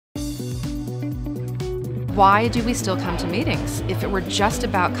Why do we still come to meetings? If it were just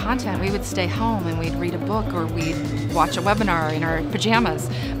about content, we would stay home and we'd read a book or we'd watch a webinar in our pajamas.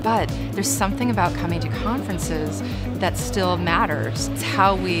 But there's something about coming to conferences that still matters. It's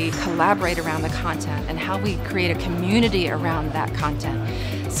how we collaborate around the content and how we create a community around that content.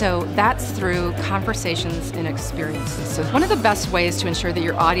 So that's through conversations and experiences. So one of the best ways to ensure that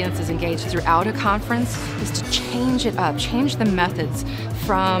your audience is engaged throughout a conference is to change it up, change the methods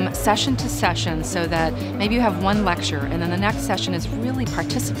from session to session so that maybe you have one lecture and then the next session is really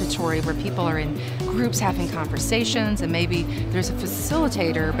participatory where people are in groups having conversations and maybe there's a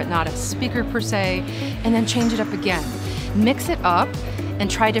facilitator but not a speaker per se, and then change it up again. Mix it up and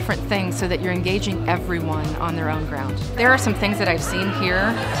try different things so that you're engaging everyone on their own ground. There are some things that I've seen here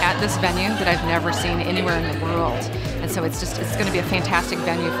at this venue that I've never seen anywhere in the world. And so it's going to be a fantastic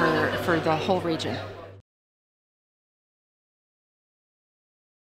venue for the whole region.